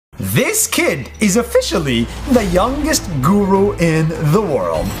This kid is officially the youngest guru in the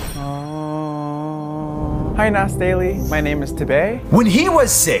world. Hi Nas Daily, my name is Tibet. When he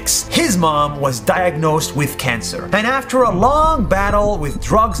was 6, his mom was diagnosed with cancer. And after a long battle with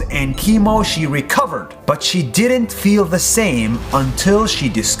drugs and chemo, she recovered. But she didn't feel the same until she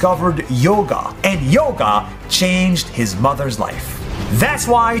discovered yoga. And yoga changed his mother's life. That's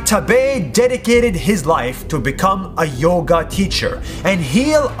why Tibet dedicated his life to become a yoga teacher and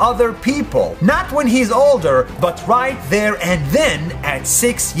heal other people. Not when he's older, but right there and then at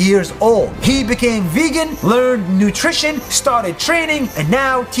 6 years old. He became vegan, learned nutrition, started training, and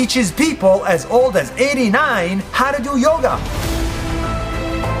now teaches people as old as 89 how to do yoga.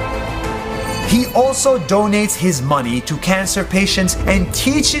 He also donates his money to cancer patients and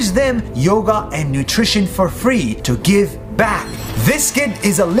teaches them yoga and nutrition for free to give back. This kid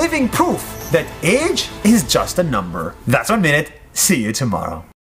is a living proof that age is just a number. That's 1 minute. See you tomorrow.